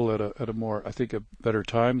Eagle at a more, I think, a better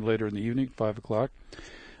time later in the evening, 5 o'clock.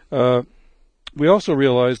 We also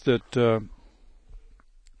realized that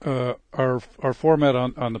our format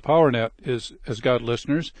on the PowerNet has got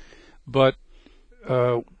listeners, but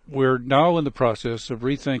we're now in the process of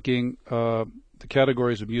rethinking the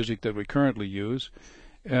categories of music that we currently use,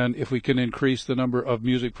 and if we can increase the number of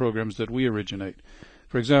music programs that we originate.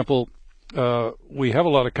 For example, we have a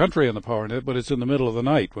lot of country on the PowerNet, but it's in the middle of the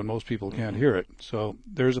night when most people can't hear it. So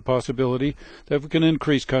there's a possibility that we can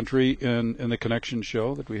increase country in the Connection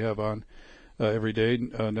show that we have on every day,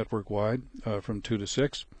 network-wide, from 2 to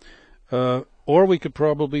 6. Or we could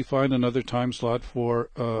probably find another time slot for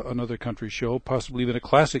another country show, possibly even a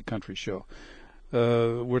classic country show.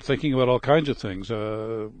 We're thinking about all kinds of things,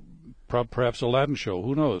 perhaps a Latin show,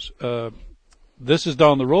 who knows. This is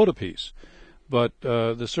down the road a piece, but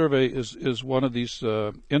the survey is one of these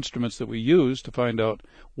instruments that we use to find out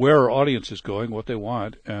where our audience is going, what they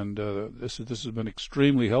want, and this has been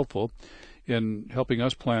extremely helpful in helping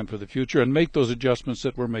us plan for the future and make those adjustments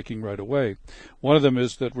that we're making right away. One of them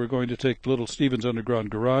is that we're going to take Little Steven's Underground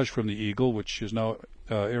Garage from the Eagle, which is now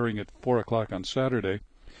airing at 4 o'clock on Saturday,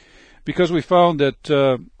 because we found that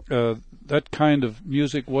that kind of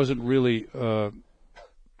music wasn't really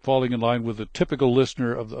falling in line with the typical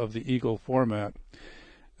listener of the Eagle format,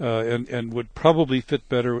 and would probably fit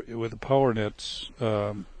better with the PowerNet's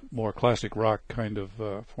more classic rock kind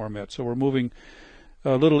of format. So we're moving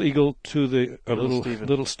Little Eagle to the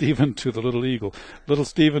Little Steven to the Little Eagle, Little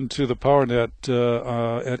Steven to the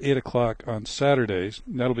PowerNet at 8 o'clock on Saturdays.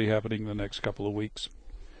 That'll be happening in the next couple of weeks.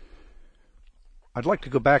 I'd like to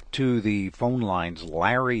go back to the phone lines.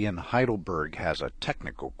 Larry in Heidelberg has a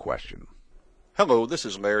technical question. Hello, this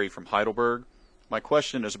is Larry from Heidelberg. My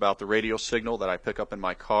question is about the radio signal that I pick up in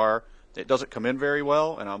my car. It doesn't come in very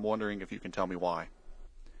well, and I'm wondering if you can tell me why.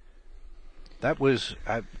 That was...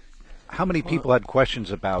 how many people had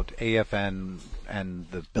questions about AFN and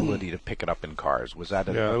the ability to pick it up in cars? Was that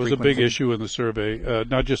it was a big issue in the survey,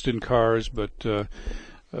 not just in cars, but there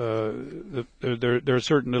are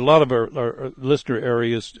a lot of our listener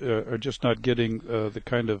areas are just not getting the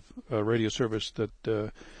kind of radio service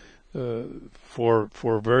that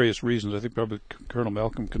for various reasons. I think probably Colonel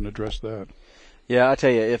Malcolm can address that. Yeah, I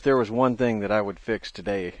tell you, if there was one thing that I would fix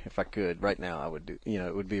today, if I could, right now, I would do.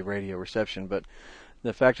 It would be radio reception, but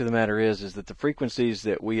the fact of the matter is that the frequencies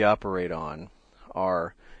that we operate on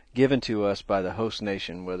are given to us by the host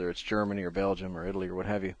nation, whether it's Germany or Belgium or Italy or what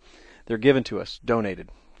have you. They're given to us, donated,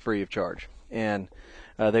 free of charge, and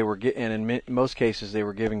in most cases they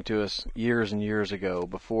were given to us years and years ago,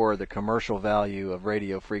 before the commercial value of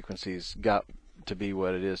radio frequencies got to be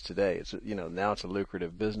what it is today. It's now it's a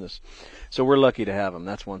lucrative business, so we're lucky to have them.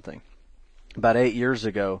 That's one thing. About 8 years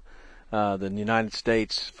ago, the United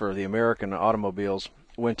States, for the American automobiles,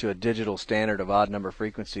 went to a digital standard of odd number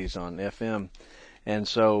frequencies on FM. And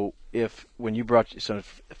so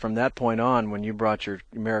from that point on, when you brought your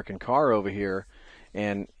American car over here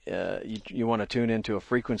and you want to tune into a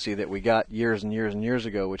frequency that we got years and years and years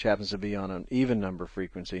ago, which happens to be on an even number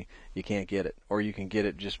frequency, you can't get it. Or you can get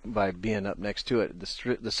it just by being up next to it.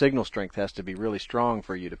 The signal strength has to be really strong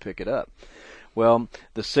for you to pick it up. Well,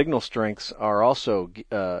 the signal strengths are also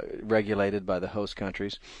regulated by the host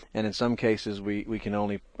countries, and in some cases we can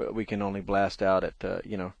only blast out at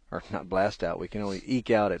or not blast out. We can only eke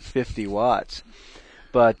out at 50 watts.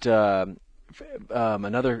 But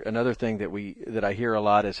another thing that I hear a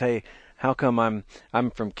lot is, hey, how come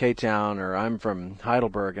I'm from K-Town or I'm from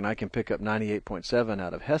Heidelberg and I can pick up 98.7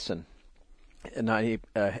 out of Hessen?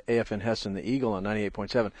 AFN Hessen, the Eagle on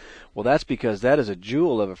 98.7. Well, that's because that is a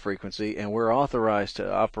jewel of a frequency, and we're authorized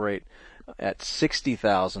to operate at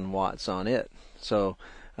 60,000 watts on it. So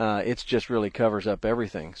it just really covers up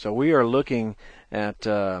everything. So we are looking at,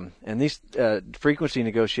 and these frequency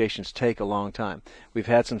negotiations take a long time. We've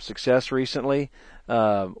had some success recently.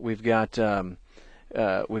 We've got 2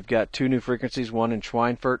 new frequencies, one in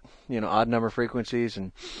Schweinfurt, odd number frequencies,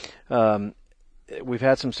 and we've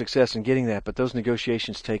had some success in getting that, but those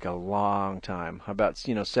negotiations take a long time. About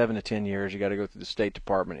 7 to 10 years. You got to go through the State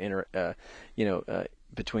Department,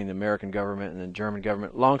 between the American government and the German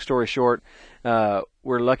government. Long story short,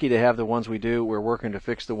 we're lucky to have the ones we do. We're working to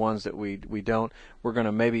fix the ones that we don't. We're going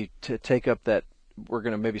to maybe take up that. We're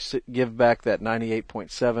going to maybe give back that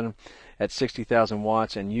 98.7 at 60,000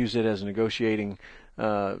 watts and use it as a negotiating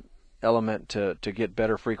element to get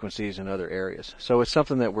better frequencies in other areas. So it's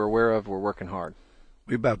something that we're aware of. We're working hard.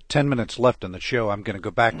 We have about 10 minutes left in the show. I'm going to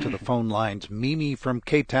go back to the phone lines. Mimi from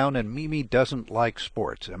K-Town, and Mimi doesn't like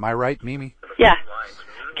sports. Am I right, Mimi? Yeah.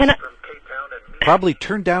 Can I? Probably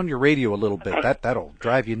turn down your radio a little bit. That'll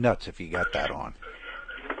drive you nuts if you got that on.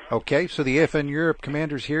 Okay, so the AFN Europe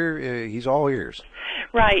commander's here. He's all ears.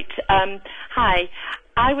 Right. Hi.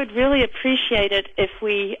 I would really appreciate it if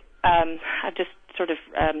we, I've just sort of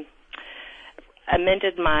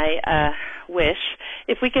amended my wish,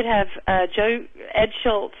 if we could have Ed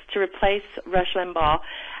Schultz to replace Rush Limbaugh.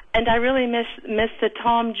 And I really miss the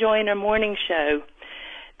Tom Joyner morning show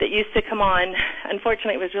that used to come on.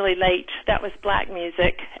 Unfortunately, it was really late. That was black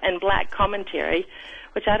music and black commentary,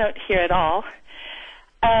 which I don't hear at all.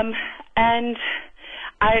 And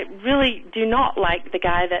I really do not like the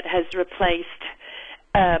guy that has replaced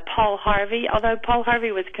Paul Harvey. Although Paul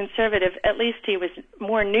Harvey was conservative, at least he was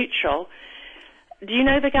more neutral. Do you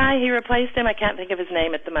know the guy? He replaced him. I can't think of his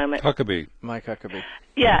name at the moment. Huckabee. Mike Huckabee.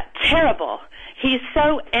 Yeah, terrible. He's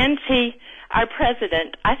so anti our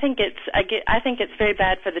president. I think it's very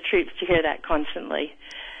bad for the troops to hear that constantly.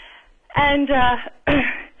 And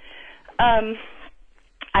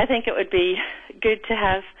I think it would be good to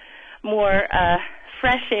have more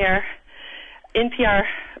fresh air NPR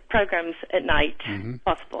programs at night,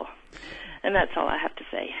 possible. And that's all I have to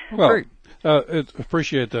say. Well,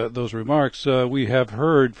 appreciate those remarks. We have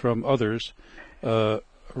heard from others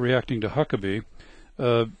reacting to Huckabee.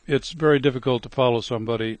 It's very difficult to follow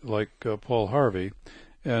somebody like Paul Harvey,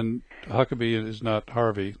 and Huckabee is not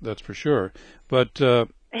Harvey, that's for sure. But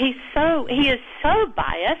he is so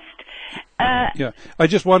biased. Yeah, I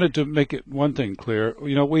just wanted to make it one thing clear.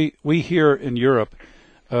 You know, we here in Europe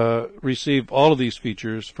receive all of these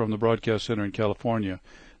features from the Broadcast Center in California.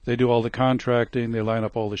 They do all the contracting, they line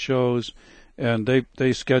up all the shows, and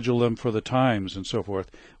they schedule them for the times and so forth.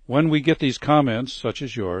 When we get these comments, such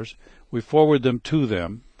as yours, we forward them to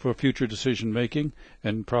them for future decision making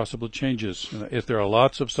and possible changes. If there are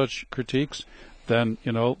lots of such critiques, then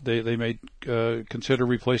they may consider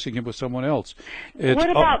replacing him with someone else. What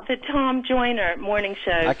about the Tom Joyner morning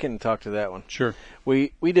show? I can talk to that one. Sure.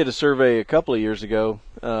 We did a survey a couple of years ago,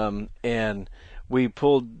 and we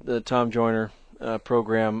pulled the Tom Joyner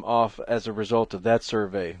program off as a result of that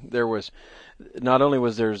survey. There was not only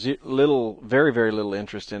was there very, very little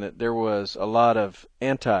interest in it, there was a lot of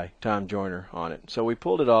anti-Tom Joyner on it. So we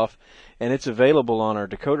pulled it off, and it's available on our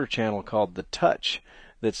decoder channel called The Touch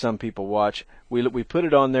that some people watch. We put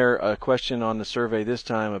it on there, a question on the survey this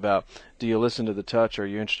time about, do you listen to The Touch? Are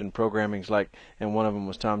you interested in programmings and one of them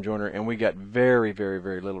was Tom Joyner, and we got very, very,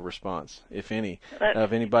 very little response, if any,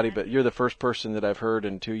 of anybody. But you're the first person that I've heard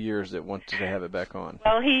in 2 years that wanted to have it back on.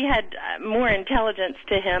 Well, he had more intelligence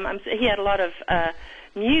to him. He had a lot of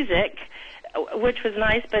music, which was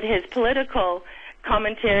nice, but his political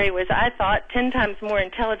commentary was, I thought, 10 times more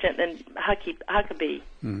intelligent than Huckabee.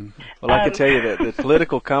 Mm-hmm. Well, I can tell you that the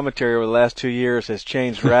political commentary over the last 2 years has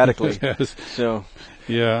changed radically. Yes. So,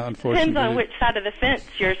 yeah, unfortunately. Depends on which side of the fence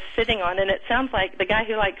you're sitting on, and it sounds like the guy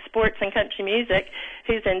who likes sports and country music,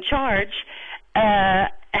 who's in charge,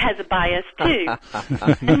 has a bias too.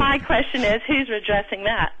 And my question is, who's redressing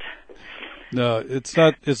that? No, it's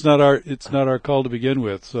not our call to begin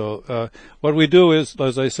with. So what we do is,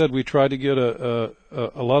 as I said, we try to get a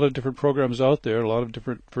lot of different programs out there,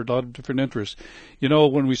 for a lot of different interests. You know,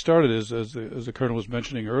 when we started, as the Colonel was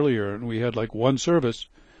mentioning earlier, and we had like one service,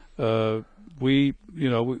 we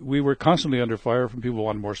were constantly under fire from people who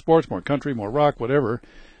wanted more sports, more country, more rock, whatever.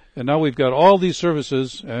 And now we've got all these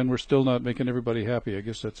services, and we're still not making everybody happy. I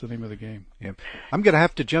guess that's the name of the game. Yeah. I'm going to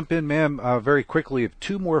have to jump in, ma'am, very quickly. We have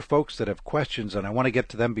two more folks that have questions, and I want to get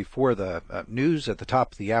to them before the news at the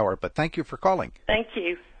top of the hour. But thank you for calling. Thank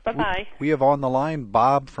you. Bye-bye. We have on the line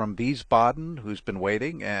Bob from Wiesbaden, who's been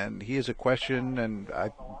waiting, and he has a question. And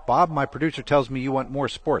Bob, my producer, tells me you want more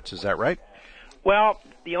sports. Is that right? Well,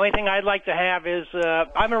 the only thing I'd like to have is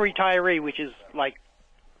I'm a retiree, which is like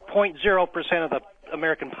 0.0% of the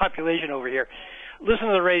American population over here. Listen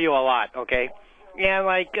to the radio a lot, okay? And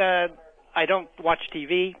I don't watch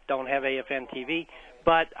TV, don't have AFN TV,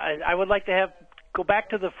 but I would like to go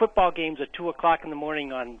back to the football games at 2:00 in the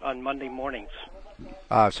morning on Monday mornings.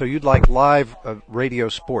 So you'd like live radio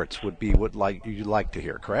sports would be what you'd like to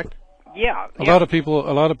hear, correct? Yeah. A lot of people.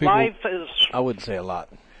 Live is, I wouldn't say a lot.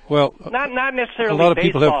 Well, not necessarily. A lot of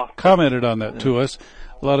baseball. people have commented on that to us.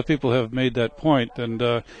 A lot of people have made that point, and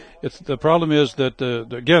the problem is that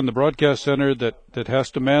again the broadcast center that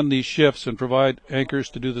has to man these shifts and provide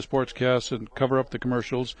anchors to do the sportscasts and cover up the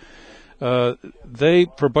commercials. They,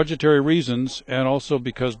 for budgetary reasons, and also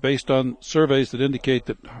because based on surveys that indicate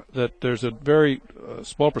that there's a very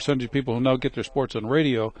small percentage of people who now get their sports on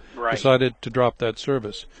radio, right, decided to drop that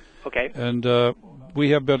service. Okay. And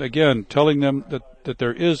we have been again telling them that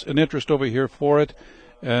there is an interest over here for it.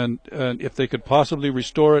 And if they could possibly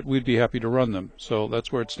restore it, we'd be happy to run them. So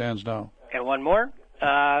that's where it stands now. And one more,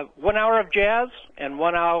 1 hour of jazz and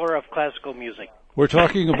 1 hour of classical music. We're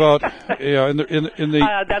talking about in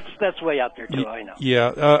the that's way out there too. I know.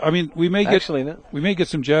 Yeah, I mean we may get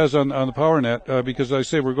some jazz on the PowerNet because I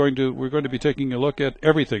say we're going to be taking a look at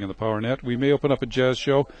everything in the PowerNet. We may open up a jazz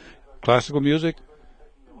show, classical music.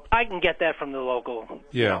 I can get that from the local.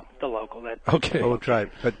 Yeah. The local. Okay. We'll try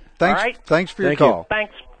it. But thanks, all right. Thanks for your call.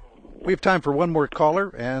 Thanks. We have time for one more caller,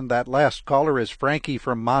 and that last caller is Frankie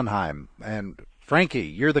from Mannheim. And Frankie,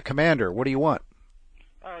 you're the commander. What do you want?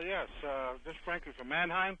 Oh, yes. This is Frankie from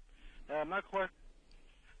Mannheim. My question.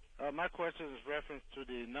 My question is reference to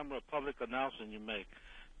the number of public announcements you make.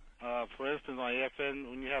 For instance, on AFN,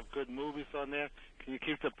 when you have good movies on there, can you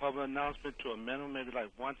keep the public announcement to a minimum, maybe like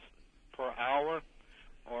once per hour?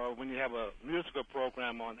 Or when you have a musical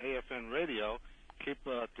program on AFN radio, keep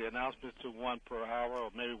the announcements to one per hour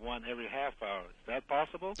or maybe one every half hour. Is that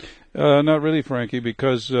possible? Not really, Frankie,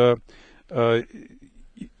 because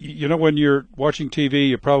you know, when you're watching TV,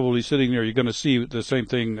 you're probably sitting there, you're going to see the same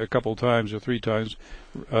thing a couple times or three times.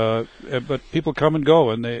 But people come and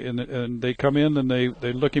go, and they come in and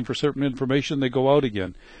they're looking for certain information, they go out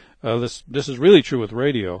again. This is really true with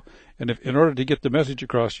radio. And in order to get the message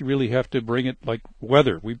across, you really have to bring it like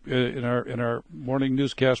weather. We in our morning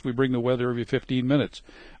newscast, we bring the weather every 15 minutes,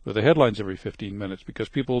 with the headlines every 15 minutes, because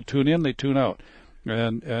people tune in, they tune out.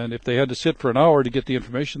 And if they had to sit for an hour to get the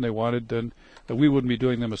information they wanted, then we wouldn't be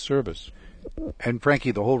doing them a service. And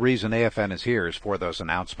Frankie, the whole reason AFN is here is for those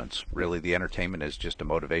announcements. Really, the entertainment is just a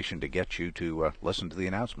motivation to get you to listen to the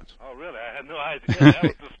announcements. Oh, really? I had no idea. That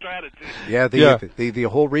was the strategy. Yeah, the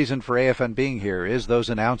whole reason for AFN being here is those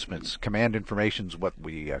announcements. Command information is what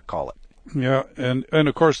we call it. Yeah, and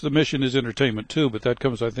of course the mission is entertainment too, but that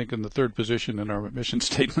comes, I think, in the third position in our mission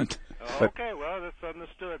statement. Okay, well, that's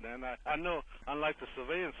understood. And I know, unlike the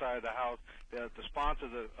civilian side of the house, the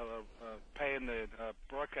sponsors are paying the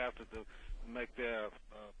broadcasters to make their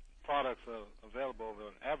products available over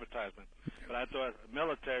advertisement. But I thought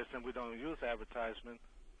military, since we don't use advertisement.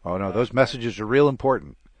 Oh, no, those messages are real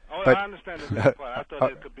important. Oh, but, I understand the part. I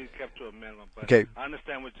thought it could be kept to a minimum, but okay. I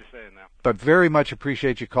understand what you're saying now. But very much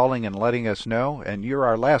appreciate you calling and letting us know. And you're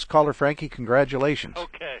our last caller, Frankie. Congratulations.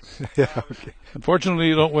 Okay. Yeah, okay. Unfortunately,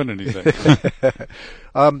 you don't win anything.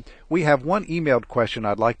 We have one emailed question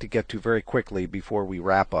I'd like to get to very quickly before we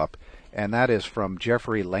wrap up, and that is from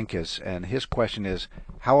Jeffrey Lenkis. And his question is,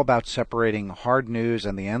 how about separating hard news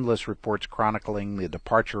and the endless reports chronicling the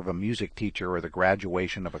departure of a music teacher or the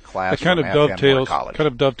graduation of a class from Afghan college? Kind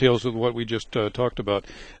of dovetails with what we just talked about.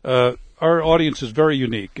 Our audience is very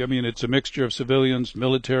unique. I mean, it's a mixture of civilians,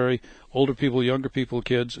 military, older people, younger people,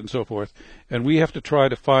 kids, and so forth. And we have to try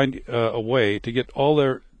to find a way to get all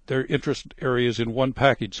their interest areas in one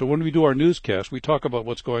package. So when we do our newscast, we talk about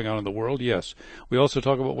what's going on in the world, yes. We also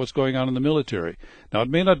talk about what's going on in the military. Now, it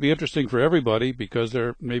may not be interesting for everybody because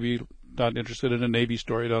they're maybe not interested in a Navy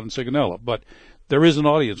story down in Sigonella, but there is an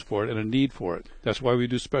audience for it and a need for it. That's why we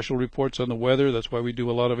do special reports on the weather. That's why we do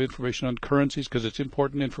a lot of information on currencies, because it's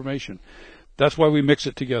important information. That's why we mix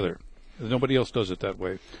it together. Nobody else does it that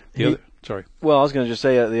way. Sorry. Well, I was going to just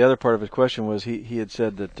say the other part of his question was he had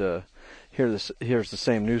said that here's the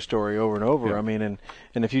same news story over and over. Yeah. I mean,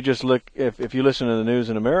 and if you just look, if you listen to the news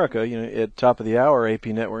in America, you know, at top of the hour, AP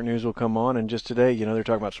Network News will come on, and just today, you know, they're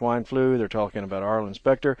talking about swine flu, they're talking about Arlen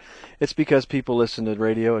Specter. It's because people listen to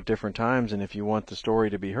radio at different times, and if you want the story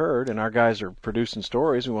to be heard, and our guys are producing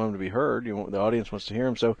stories, we want them to be heard. The audience wants to hear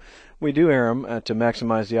them, so we do air them to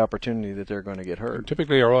maximize the opportunity that they're going to get heard. And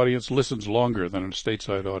typically, our audience listens longer than a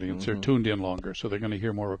stateside audience. Mm-hmm. They're tuned in longer, so they're going to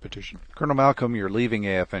hear more repetition. Colonel Malcolm, you're leaving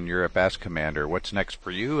AFN Europe as commander. What's next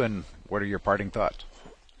for you, and what are your parting thoughts?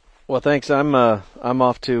 Well, thanks. I'm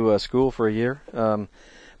off to school for a year,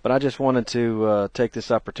 but I just wanted to take this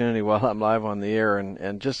opportunity while I'm live on the air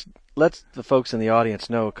and just let the folks in the audience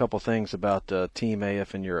know a couple things about Team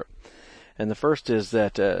AFN Europe. And the first is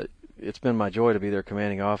that it's been my joy to be their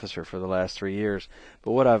commanding officer for the last 3 years.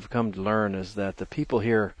 But what I've come to learn is that the people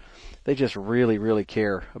here, they just really, really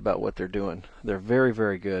care about what they're doing. They're very,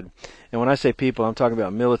 very good. And when I say people, I'm talking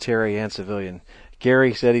about military and civilian.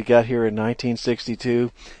 Gary said he got here in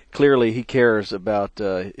 1962. Clearly, he cares about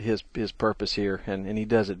his purpose here, and he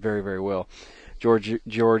does it very, very well. George,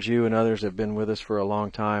 you and others have been with us for a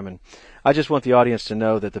long time, and I just want the audience to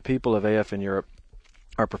know that the people of AFN Europe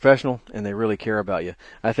are professional, and they really care about you.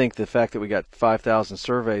 I think the fact that we got 5,000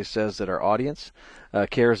 surveys says that our audience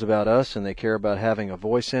cares about us, and they care about having a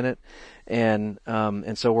voice in it, and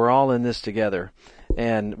so we're all in this together.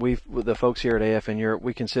 And the folks here at AFN Europe,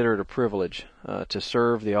 we consider it a privilege to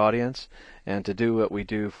serve the audience and to do what we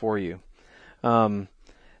do for you. We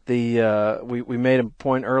made a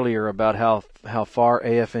point earlier about how far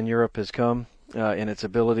AFN Europe has come in its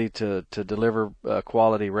ability to deliver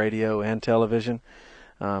quality radio and television.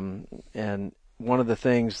 And one of the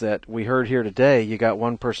things that we heard here today, you got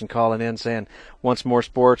one person calling in saying wants more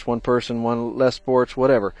sports, one person want less sports,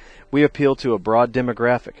 whatever. We appeal to a broad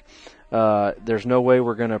demographic. There's no way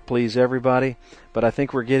we're going to please everybody, but I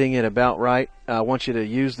think we're getting it about right. I want you to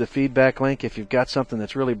use the feedback link. If you've got something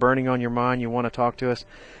that's really burning on your mind, you want to talk to us,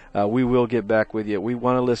 we will get back with you. We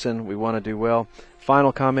want to listen. We want to do well.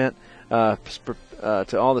 Final comment,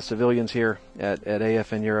 To all the civilians here at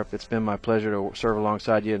AFN Europe, it's been my pleasure to serve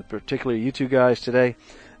alongside you, and particularly you two guys today.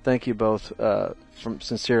 Thank you both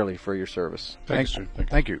sincerely for your service.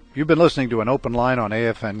 Thank you. You've been listening to an open line on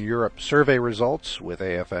AFN Europe survey results with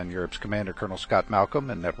AFN Europe's Commander Colonel Scott Malcolm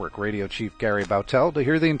and Network Radio Chief Gary Bautell. To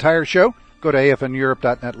hear the entire show, go to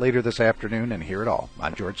afneurope.net later this afternoon and hear it all.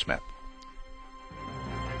 I'm George Smith.